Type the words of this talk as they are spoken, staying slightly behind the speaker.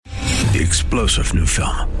the explosive new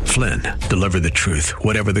film, Flynn, Deliver the Truth,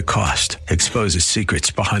 Whatever the Cost, exposes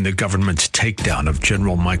secrets behind the government's takedown of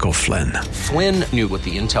General Michael Flynn. Flynn knew what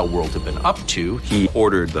the intel world had been up to. He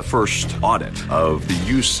ordered the first audit of the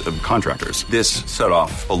use of contractors. This set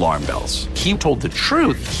off alarm bells. He told the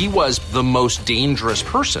truth. He was the most dangerous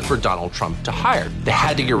person for Donald Trump to hire. They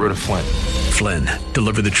had to get rid of Flynn. Flynn,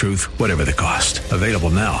 Deliver the Truth, Whatever the Cost. Available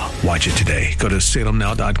now. Watch it today. Go to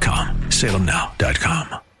salemnow.com.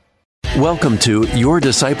 salemnow.com. Welcome to Your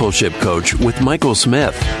Discipleship Coach with Michael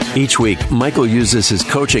Smith. Each week, Michael uses his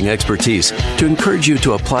coaching expertise to encourage you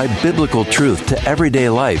to apply biblical truth to everyday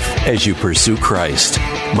life as you pursue Christ.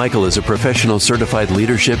 Michael is a professional certified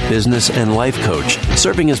leadership, business, and life coach,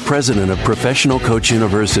 serving as president of Professional Coach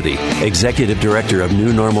University, executive director of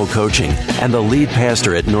New Normal Coaching, and the lead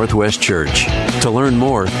pastor at Northwest Church. To learn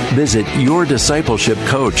more, visit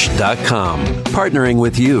yourdiscipleshipcoach.com, partnering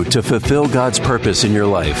with you to fulfill God's purpose in your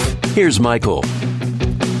life. Here's Michael.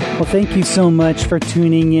 Well, thank you so much for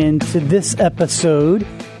tuning in to this episode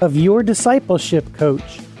of Your Discipleship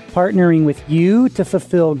Coach, partnering with you to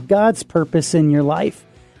fulfill God's purpose in your life.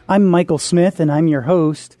 I'm Michael Smith, and I'm your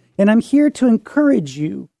host, and I'm here to encourage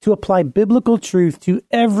you to apply biblical truth to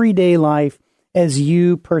everyday life as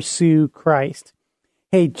you pursue Christ.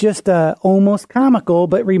 Hey, just a almost comical,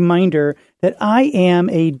 but reminder that I am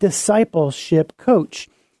a discipleship coach.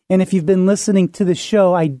 And if you've been listening to the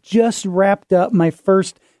show, I just wrapped up my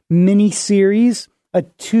first mini-series, a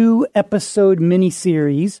 2-episode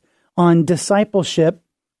mini-series on discipleship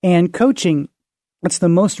and coaching. It's the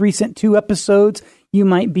most recent 2 episodes. You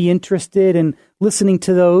might be interested in listening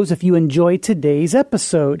to those if you enjoy today's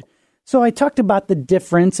episode. So I talked about the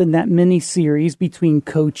difference in that mini-series between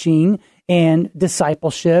coaching and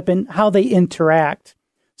discipleship and how they interact.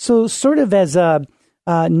 So sort of as a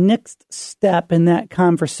next step in that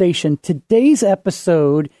conversation, today's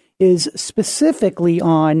episode is specifically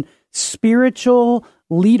on spiritual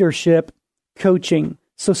leadership coaching.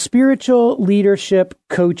 So spiritual leadership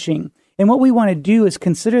coaching. And what we want to do is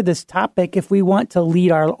consider this topic if we want to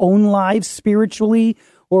lead our own lives spiritually,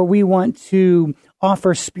 or we want to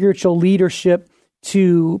offer spiritual leadership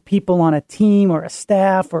to people on a team or a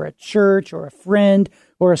staff or a church or a friend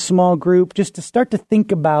or a small group, just to start to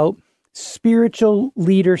think about spiritual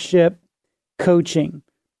leadership coaching.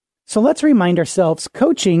 So let's remind ourselves,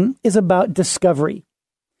 coaching is about discovery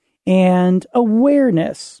and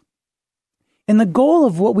awareness. And the goal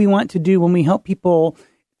of what we want to do when we help people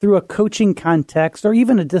through a coaching context or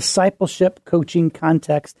even a discipleship coaching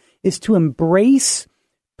context is to embrace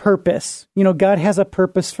purpose. You know, God has a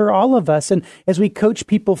purpose for all of us. And as we coach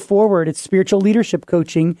people forward, it's spiritual leadership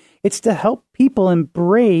coaching. It's to help people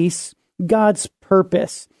embrace God's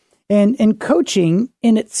purpose. And coaching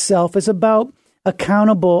in itself is about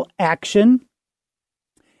accountable action,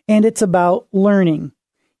 and it's about learning.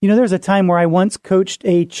 You know, there's a time where I once coached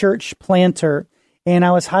a church planter, and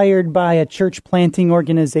I was hired by a church planting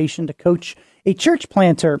organization to coach a church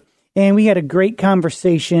planter. And we had a great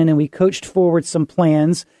conversation, and we coached forward some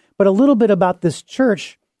plans. But a little bit about this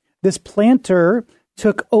church. This planter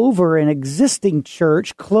took over an existing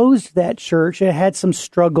church, closed that church. It had some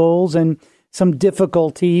struggles and some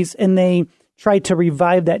difficulties, and they tried to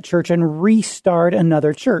revive that church and restart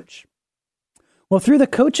another church. Well, through the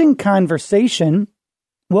coaching conversation,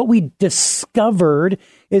 what we discovered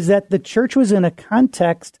is that the church was in a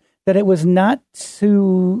context that it was not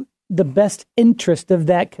to the best interest of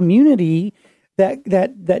that community,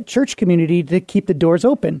 that church community, to keep the doors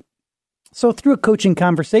open. So through a coaching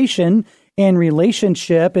conversation and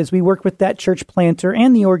relationship, as we worked with that church planter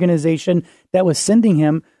and the organization that was sending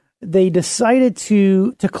him, they decided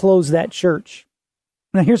to close that church.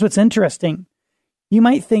 Now, here's what's interesting. You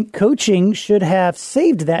might think coaching should have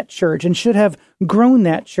saved that church and should have grown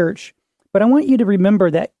that church. But I want you to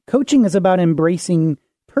remember that coaching is about embracing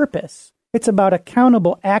purpose. It's about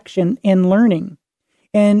accountable action and learning.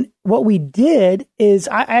 And what we did is,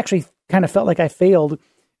 I actually kind of felt like I failed,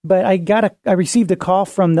 but I received a call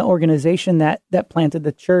from the organization that planted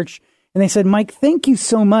the church. And they said, Mike, thank you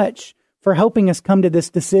so much for helping us come to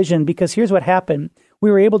this decision, because here's what happened.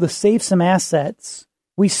 We were able to save some assets.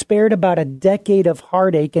 We spared about a decade of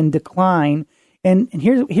heartache and decline. And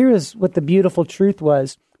here is what the beautiful truth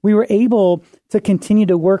was. We were able to continue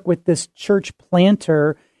to work with this church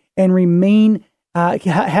planter and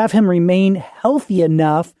have him remain healthy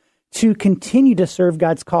enough to continue to serve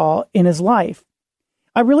God's call in his life.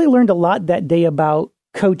 I really learned a lot that day about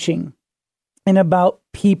coaching and about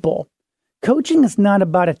people. Coaching is not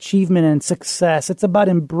about achievement and success. It's about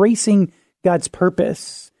embracing God's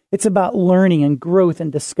purpose. It's about learning and growth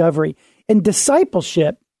and discovery. And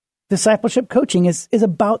discipleship coaching is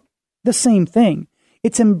about the same thing.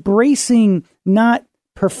 It's embracing not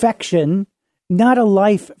perfection, not a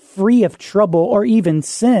life free of trouble or even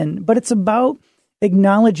sin, but it's about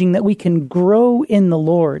acknowledging that we can grow in the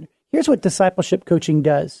Lord. Here's what discipleship coaching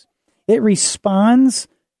does. It responds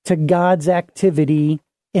to God's activity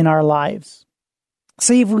in our lives.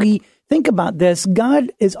 See, if we think about this,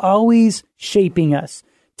 God is always shaping us.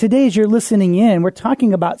 Today, as you're listening in, we're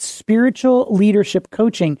talking about spiritual leadership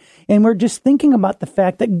coaching, and we're just thinking about the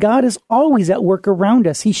fact that God is always at work around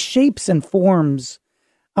us. He shapes and forms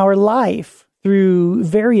our life through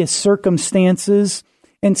various circumstances,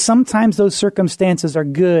 and sometimes those circumstances are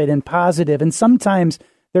good and positive, and sometimes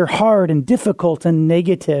they're hard and difficult and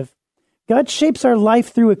negative. God shapes our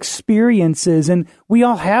life through experiences, and we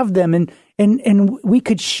all have them, and we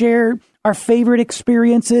could share our favorite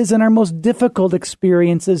experiences and our most difficult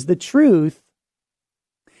experiences. The truth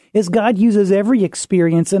is God uses every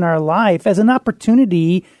experience in our life as an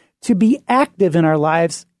opportunity to be active in our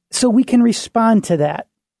lives so we can respond to that.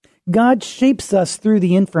 God shapes us through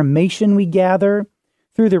the information we gather,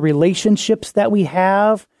 through the relationships that we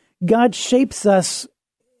have. God shapes us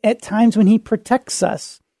at times when He protects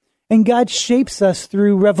us. And God shapes us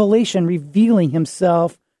through revelation, revealing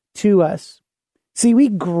Himself to us. See, we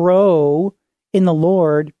grow in the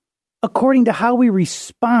Lord according to how we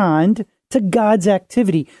respond to God's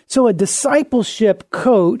activity. So a discipleship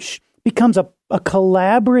coach becomes a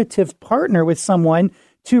collaborative partner with someone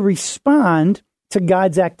to respond to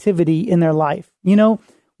God's activity in their life. You know,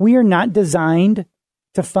 we are not designed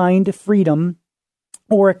to find freedom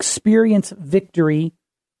or experience victory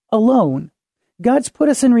alone. God's put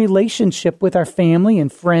us in relationship with our family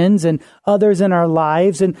and friends and others in our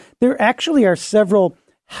lives. And there actually are several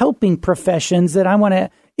helping professions that I want to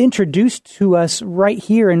introduce to us right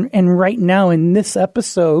here and right now in this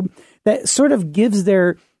episode that sort of gives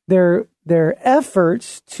their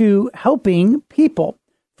efforts to helping people.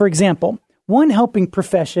 For example, one helping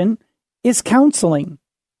profession is counseling.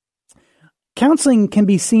 Counseling can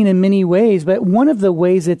be seen in many ways, but one of the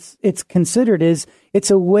ways it's considered is it's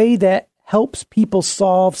a way that helps people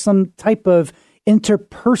solve some type of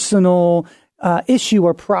interpersonal issue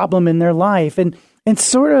or problem in their life, and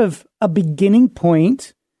sort of a beginning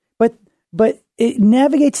point, but it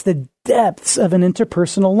navigates the depths of an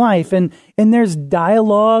interpersonal life, and there's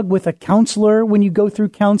dialogue with a counselor when you go through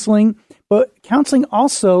counseling. But counseling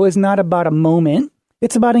also is not about a moment;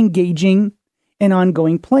 it's about engaging an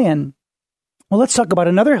ongoing plan. Well, let's talk about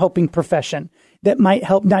another helping profession that might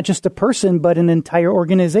help not just a person but an entire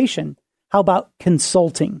organization. How about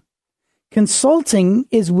consulting? Consulting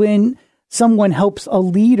is when someone helps a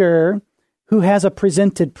leader who has a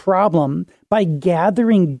presented problem by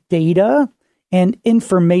gathering data and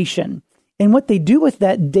information. And what they do with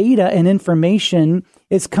that data and information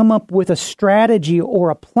is come up with a strategy or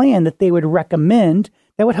a plan that they would recommend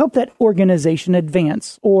that would help that organization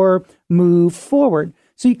advance or move forward.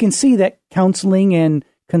 So you can see that counseling and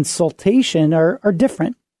consultation are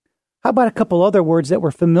different. How about a couple other words that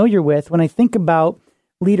we're familiar with? When I think about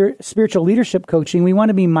spiritual leadership coaching, we want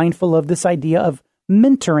to be mindful of this idea of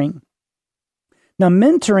mentoring. Now,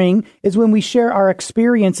 mentoring is when we share our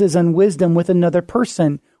experiences and wisdom with another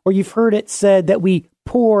person, or you've heard it said that we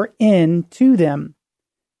pour into them.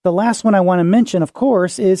 The last one I want to mention, of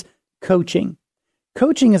course, is coaching.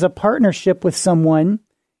 Coaching is a partnership with someone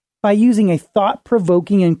by using a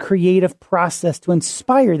thought-provoking and creative process to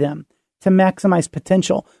inspire them to maximize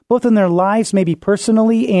potential, both in their lives, maybe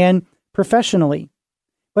personally and professionally.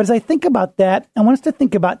 But as I think about that, I want us to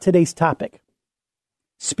think about today's topic,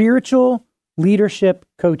 spiritual leadership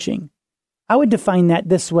coaching. I would define that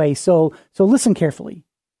this way, so listen carefully.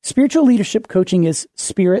 Spiritual leadership coaching is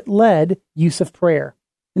spirit-led use of prayer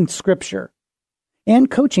in Scripture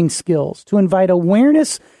and coaching skills to invite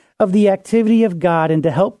awareness of the activity of God and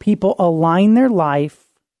to help people align their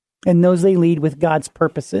life and those they lead with God's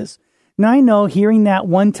purposes. Now, I know hearing that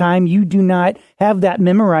one time, you do not have that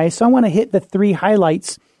memorized, so I want to hit the 3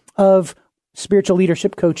 highlights of spiritual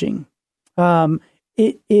leadership coaching.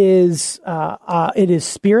 It is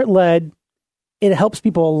spirit-led, it helps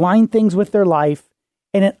people align things with their life,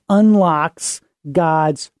 and it unlocks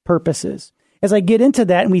God's purposes. As I get into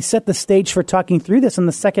that and we set the stage for talking through this in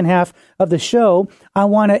the second half of the show, I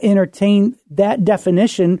want to entertain that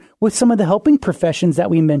definition with some of the helping professions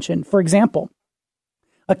that we mentioned. For example,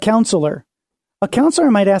 a counselor. A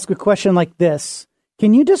counselor might ask a question like this: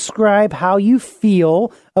 can you describe how you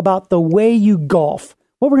feel about the way you golf?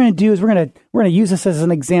 What we're going to do is we're going to use this as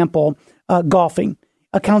an example, golfing.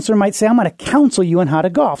 A counselor might say, I'm going to counsel you on how to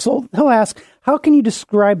golf. So he'll ask, how can you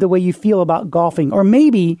describe the way you feel about golfing? Or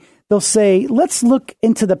maybe they'll say, let's look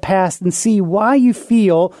into the past and see why you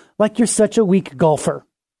feel like you're such a weak golfer.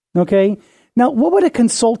 Okay? Now, what would a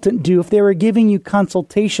consultant do if they were giving you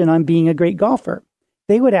consultation on being a great golfer?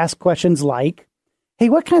 They would ask questions like, hey,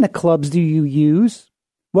 what kind of clubs do you use?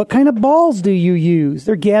 What kind of balls do you use?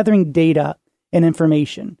 They're gathering data and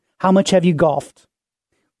information. How much have you golfed?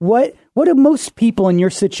 What do most people in your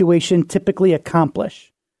situation typically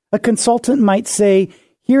accomplish? A consultant might say,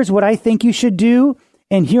 here's what I think you should do,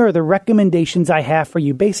 and here are the recommendations I have for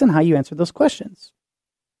you based on how you answer those questions.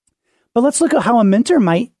 But let's look at how a mentor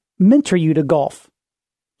might mentor you to golf.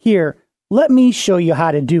 Here, let me show you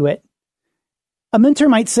how to do it. A mentor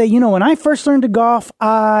might say, when I first learned to golf,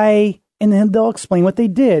 and then they'll explain what they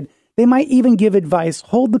did. They might even give advice.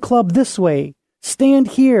 Hold the club this way. Stand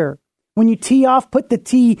here. When you tee off, put the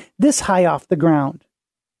tee this high off the ground.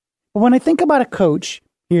 But when I think about a coach,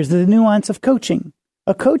 here's the nuance of coaching.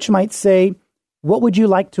 A coach might say, what would you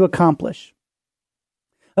like to accomplish?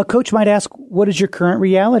 A coach might ask, what is your current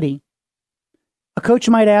reality? A coach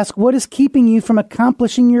might ask, what is keeping you from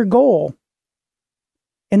accomplishing your goal?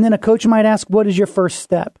 And then a coach might ask, what is your first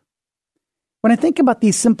step? When I think about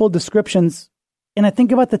these simple descriptions, and I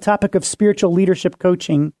think about the topic of spiritual leadership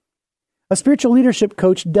coaching, a spiritual leadership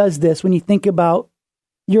coach does this when you think about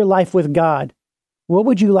your life with God. What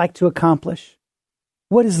would you like to accomplish?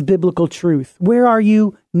 What is biblical truth? Where are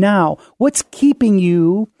you now? What's keeping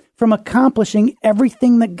you from accomplishing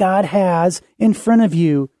everything that God has in front of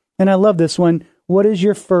you? And I love this one. What is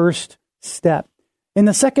your first step? In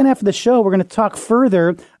the second half of the show, we're going to talk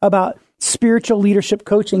further about spiritual leadership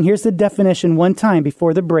coaching. Here's the definition one time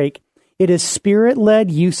before the break. It is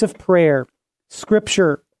spirit-led use of prayer,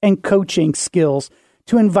 scripture, and coaching skills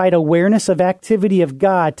to invite awareness of activity of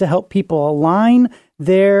God to help people align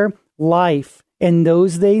their life and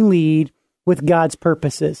those they lead with God's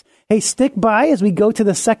purposes. Hey, stick by as we go to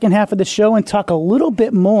the second half of the show and talk a little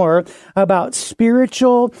bit more about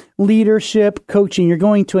spiritual leadership coaching. You're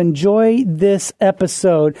going to enjoy this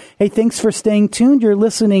episode. Hey, thanks for staying tuned. You're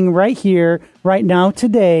listening right here, right now,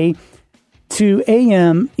 today to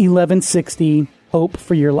AM 1160, Hope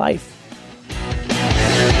for Your Life.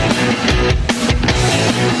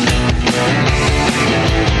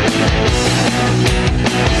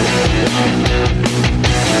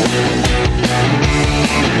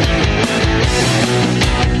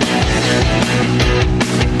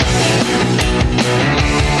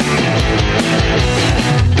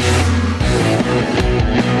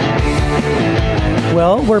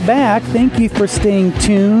 Well, we're back. Thank you for staying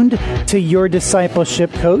tuned to Your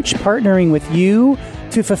Discipleship Coach, partnering with you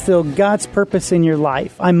to fulfill God's purpose in your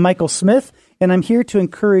life. I'm Michael Smith, and I'm here to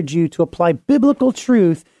encourage you to apply biblical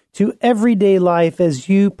truth to everyday life as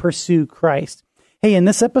you pursue Christ. Hey, in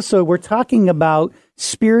this episode, we're talking about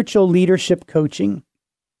spiritual leadership coaching.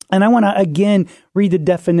 And I want to, again, read the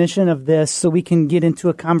definition of this so we can get into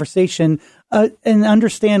a conversation and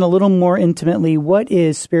understand a little more intimately what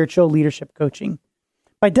is spiritual leadership coaching.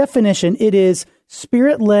 By definition, it is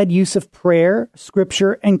spirit-led use of prayer,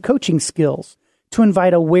 scripture, and coaching skills to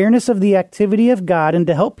invite awareness of the activity of God and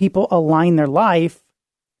to help people align their life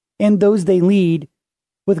and those they lead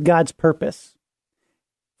with God's purpose.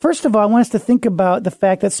 First of all, I want us to think about the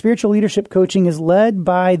fact that spiritual leadership coaching is led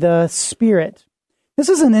by the Spirit. This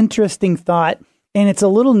is an interesting thought, and it's a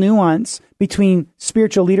little nuance between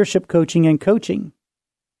spiritual leadership coaching and coaching.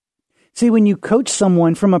 See, when you coach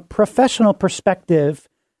someone from a professional perspective,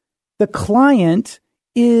 the client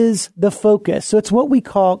is the focus. So it's what we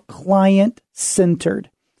call client-centered.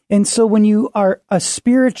 And so when you are a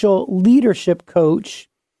spiritual leadership coach,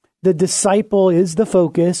 the disciple is the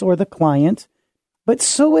focus or the client, but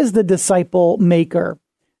so is the disciple maker.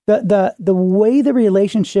 The way the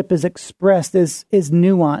relationship is expressed is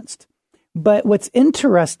nuanced. But what's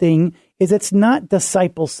interesting is it's not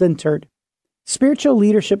disciple-centered. Spiritual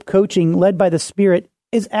leadership coaching led by the Spirit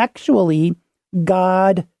is actually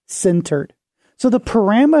God-centered. So the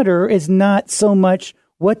parameter is not so much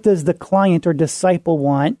what does the client or disciple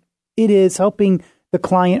want. It is helping the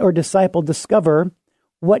client or disciple discover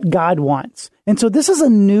what God wants. And so this is a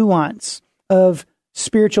nuance of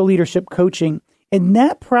spiritual leadership coaching. And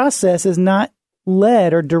that process is not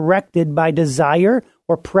led or directed by desire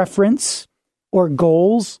or preference or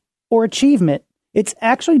goals or achievement. It's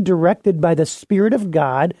actually directed by the Spirit of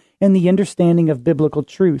God and the understanding of biblical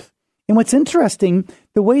truth. And what's interesting,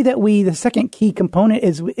 the way that the second key component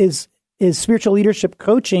is spiritual leadership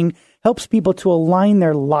coaching helps people to align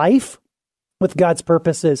their life with God's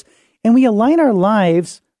purposes. And we align our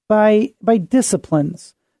lives by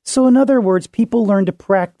disciplines. So in other words, people learn to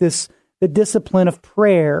practice the discipline of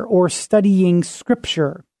prayer or studying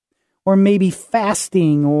scripture or maybe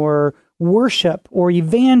fasting or worship or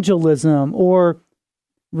evangelism or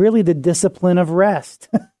really the discipline of rest.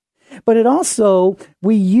 But it also,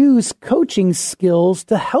 we use coaching skills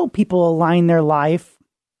to help people align their life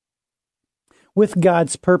with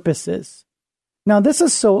God's purposes. Now, this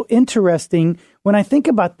is so interesting. When I think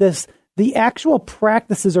about this, the actual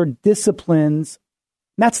practices or disciplines,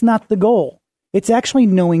 that's not the goal. It's actually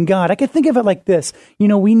knowing God. I can think of it like this.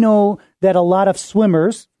 We know that a lot of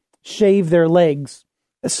swimmers shave their legs.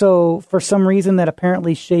 So for some reason that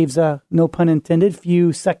apparently shaves no pun intended,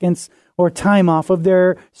 few seconds or time off of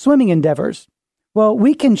their swimming endeavors. Well,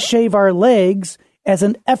 we can shave our legs as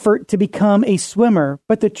an effort to become a swimmer.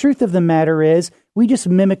 But the truth of the matter is we just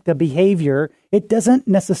mimic the behavior. It doesn't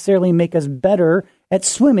necessarily make us better at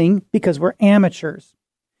swimming because we're amateurs.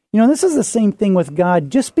 This is the same thing with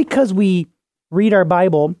God. Just because we read our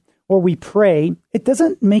Bible or we pray, it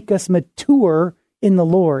doesn't make us mature in the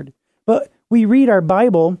Lord. But we read our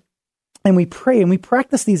Bible and we pray and we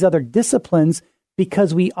practice these other disciplines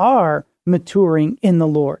because we are maturing in the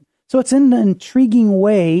Lord. So it's in an intriguing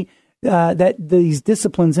way that these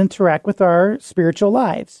disciplines interact with our spiritual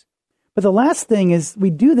lives. But the last thing is we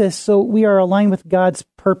do this so we are aligned with God's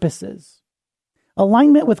purposes.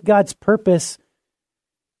 Alignment with God's purpose,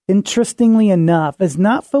 interestingly enough, is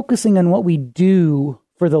not focusing on what we do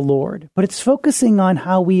for the Lord, but it's focusing on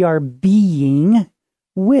how we are being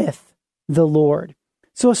with the Lord.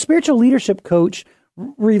 So a spiritual leadership coach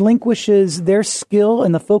relinquishes their skill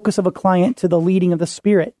and the focus of a client to the leading of the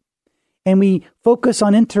Spirit. And we focus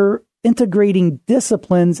on integrating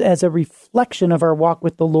disciplines as a reflection of our walk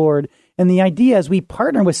with the Lord. And the idea is we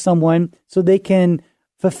partner with someone so they can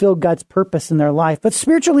fulfill God's purpose in their life. But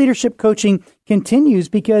spiritual leadership coaching continues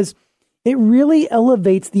because it really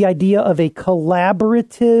elevates the idea of a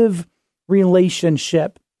collaborative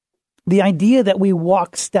relationship. The idea that we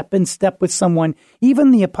walk step in step with someone.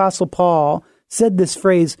 Even the Apostle Paul said this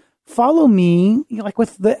phrase, follow me, like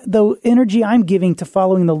with the energy I'm giving to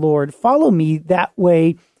following the Lord. Follow me that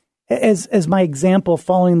way as my example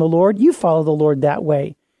following the Lord. You follow the Lord that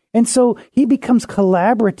way. And so he becomes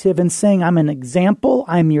collaborative in saying, I'm an example,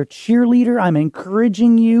 I'm your cheerleader, I'm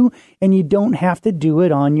encouraging you, and you don't have to do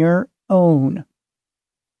it on your own.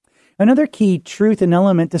 Another key truth and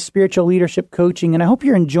element to spiritual leadership coaching, and I hope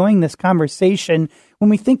you're enjoying this conversation when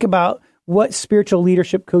we think about what spiritual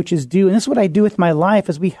leadership coaches do, and this is what I do with my life,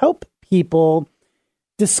 is we help people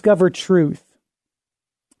discover truth.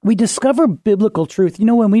 We discover biblical truth.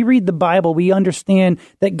 When we read the Bible, we understand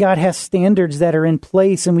that God has standards that are in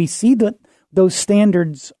place, and we see that those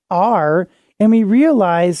standards are, and we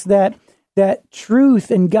realize that truth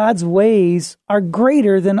and God's ways are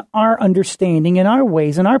greater than our understanding and our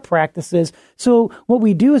ways and our practices. So what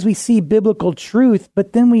we do is we see biblical truth,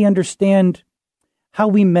 but then we understand how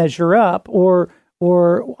we measure up or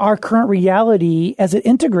our current reality as it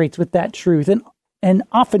integrates with that truth. And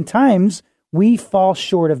oftentimes we fall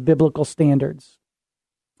short of biblical standards.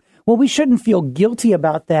 Well, we shouldn't feel guilty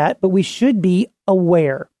about that, but we should be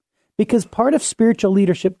aware, because part of spiritual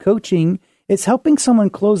leadership coaching is helping someone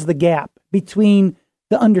close the gap between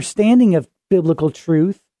the understanding of biblical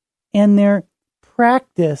truth and their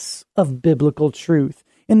practice of biblical truth.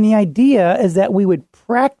 And the idea is that we would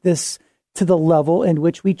practice to the level in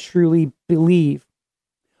which we truly believe.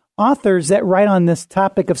 Authors that write on this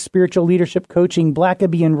topic of spiritual leadership coaching,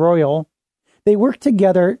 Blackaby and Royal, they work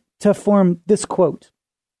together to form this quote: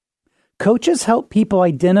 coaches help people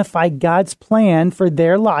identify God's plan for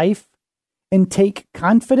their life and take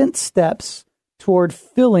confident steps toward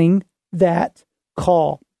filling that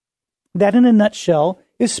call. That, in a nutshell,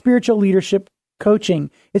 is spiritual leadership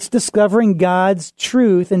coaching. It's discovering God's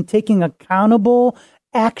truth and taking accountable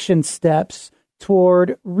action steps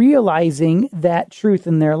toward realizing that truth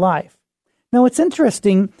in their life. Now, it's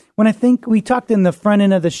interesting when I think we talked in the front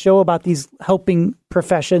end of the show about these helping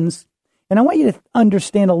professions, and I want you to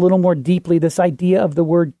understand a little more deeply this idea of the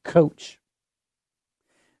word coach.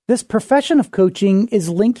 This profession of coaching is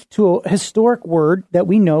linked to a historic word that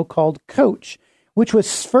we know called coach, which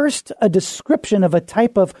was first a description of a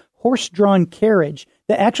type of horse-drawn carriage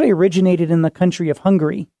that actually originated in the country of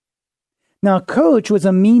Hungary. Now, a coach was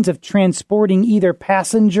a means of transporting either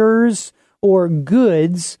passengers or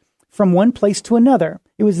goods from one place to another.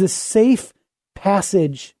 It was the safe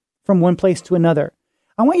passage from one place to another.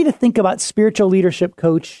 I want you to think about spiritual leadership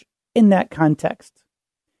coach in that context.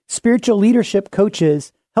 Spiritual leadership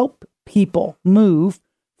coaches help people move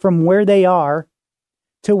from where they are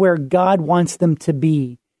to where God wants them to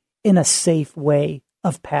be in a safe way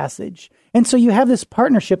of passage. And so you have this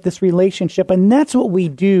partnership, this relationship, and that's what we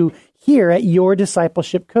do here at Your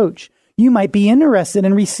Discipleship Coach. You might be interested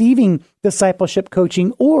in receiving discipleship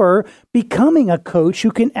coaching or becoming a coach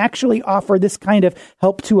who can actually offer this kind of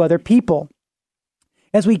help to other people.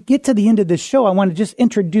 As we get to the end of this show, I want to just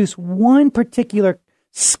introduce one particular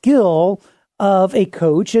skill of a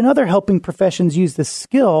coach, and other helping professions use this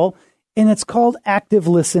skill, and it's called active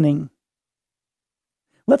listening.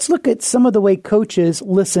 Let's look at some of the way coaches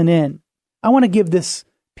listen in. I want to give this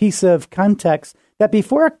piece of context that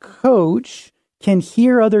before a coach can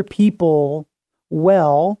hear other people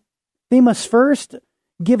well, they must first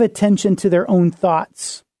give attention to their own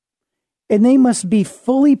thoughts, and they must be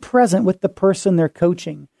fully present with the person they're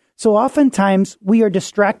coaching. So oftentimes we are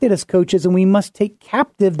distracted as coaches, and we must take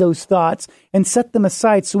captive those thoughts and set them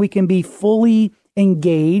aside so we can be fully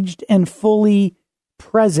engaged and fully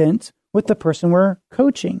present with the person we're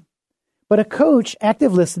coaching. But a coach,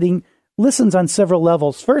 active listening, listens on several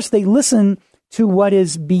levels. First, they listen to what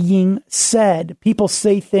is being said. People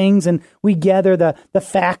say things, and we gather the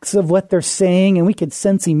facts of what they're saying, and we can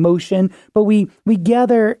sense emotion, but we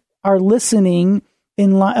gather our listening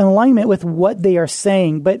in alignment with what they are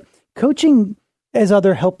saying. But coaching, as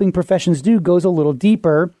other helping professions do, goes a little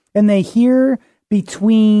deeper, and they hear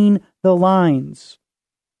between the lines.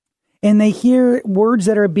 And they hear words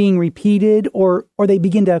that are being repeated, or they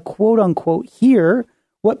begin to quote unquote hear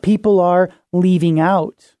what people are leaving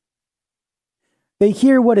out. They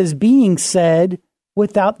hear what is being said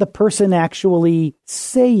without the person actually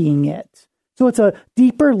saying it. So it's a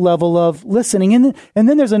deeper level of listening. And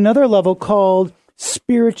then there's another level called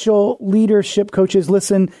spiritual leadership. Coaches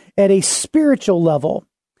listen at a spiritual level.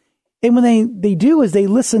 And what they do is they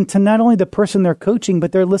listen to not only the person they're coaching,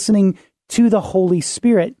 but they're listening to the Holy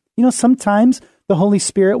Spirit. You know, sometimes the Holy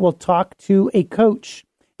Spirit will talk to a coach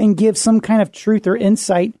and give some kind of truth or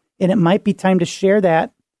insight, and it might be time to share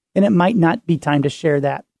that, and it might not be time to share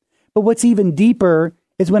that. But what's even deeper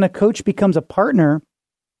is when a coach becomes a partner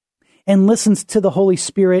and listens to the Holy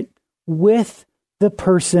Spirit with the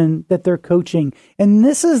person that they're coaching. And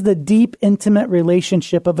this is the deep, intimate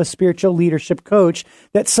relationship of a spiritual leadership coach,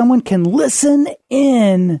 that someone can listen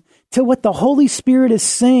in to what the Holy Spirit is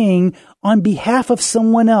saying on behalf of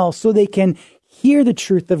someone else so they can hear the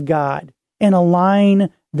truth of God and align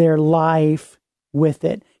their life with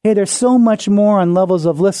it. Hey, there's so much more on levels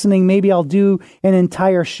of listening. Maybe I'll do an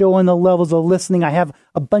entire show on the levels of listening. I have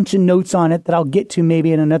a bunch of notes on it that I'll get to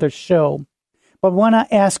maybe in another show. But I want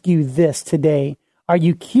to ask you this today. Are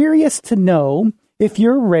you curious to know if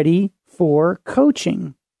you're ready for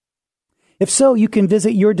coaching? If so, you can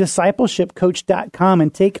visit yourdiscipleshipcoach.com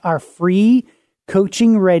and take our free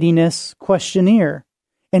coaching readiness questionnaire.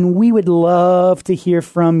 And we would love to hear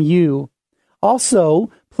from you. Also,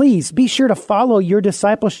 please be sure to follow Your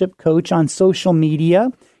Discipleship Coach on social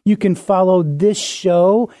media. You can follow this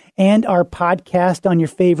show and our podcast on your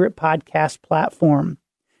favorite podcast platform.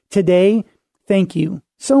 Today, thank you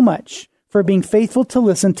so much for being faithful to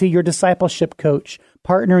listen to Your Discipleship Coach,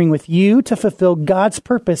 partnering with you to fulfill God's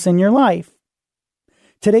purpose in your life.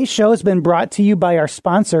 Today's show has been brought to you by our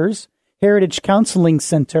sponsors, Heritage Counseling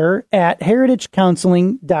Center at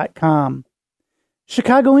heritagecounseling.com.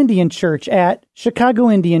 Chicago Indian Church at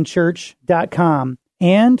chicagoindianchurch.com,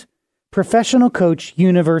 and Professional Coach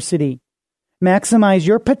University. Maximize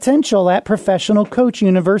your potential at Professional Coach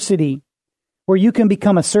University, where you can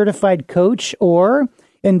become a certified coach or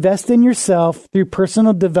invest in yourself through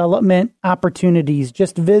personal development opportunities.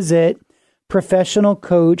 Just visit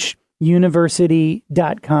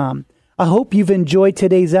professionalcoachuniversity.com. I hope you've enjoyed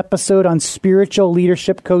today's episode on spiritual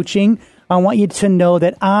leadership coaching. I want you to know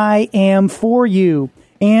that I am for you,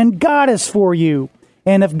 and God is for you.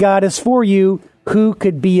 And if God is for you, who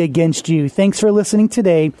could be against you? Thanks for listening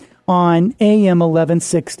today on AM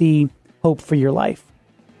 1160, Hope for Your Life.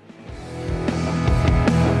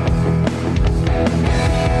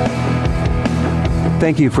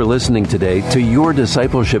 Thank you for listening today to Your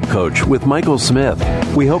Discipleship Coach with Michael Smith.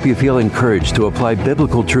 We hope you feel encouraged to apply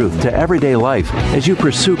biblical truth to everyday life as you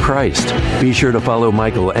pursue Christ. Be sure to follow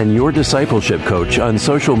Michael and Your Discipleship Coach on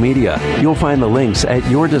social media. You'll find the links at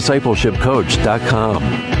yourdiscipleshipcoach.com.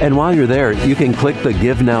 And while you're there, you can click the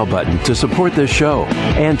Give Now button to support this show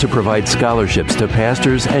and to provide scholarships to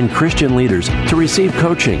pastors and Christian leaders to receive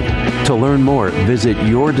coaching. To learn more, visit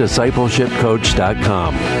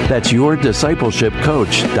yourdiscipleshipcoach.com. That's yourdiscipleshipcoach.com,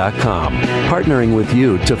 partnering with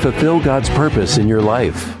you to fulfill God's purpose in your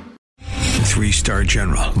life. 3-star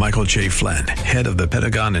general Michael J. Flynn, head of the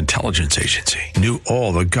Pentagon Intelligence Agency, knew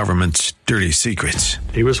all the government's dirty secrets.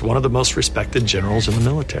 He was one of the most respected generals in the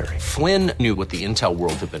military. Flynn knew what the intel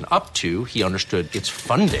world had been up to. He understood its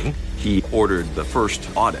funding. He ordered the first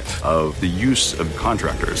audit of the use of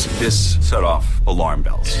contractors. This set off alarm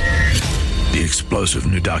bells. The explosive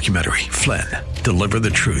new documentary, Flynn, Deliver the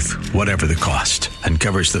Truth, Whatever the Cost,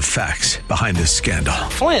 uncovers the facts behind this scandal.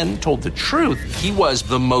 Flynn told the truth. He was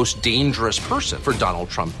the most dangerous person for Donald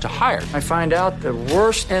Trump to hire. I find out the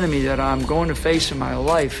worst enemy that I'm going to face in my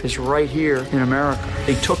life is right here in America.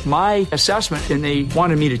 They took my assessment and they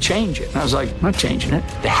wanted me to change it. And I was like, I'm not changing it.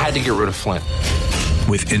 They had to get rid of Flynn.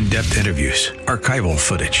 With in-depth interviews, archival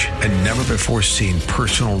footage, and never-before-seen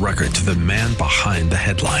personal records of the man behind the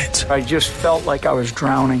headlines. I just felt like I was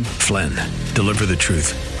drowning. Flynn, Deliver the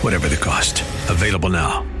Truth, Whatever the Cost. Available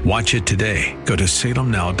now. Watch it today. Go to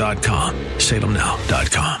salemnow.com.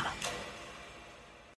 salemnow.com.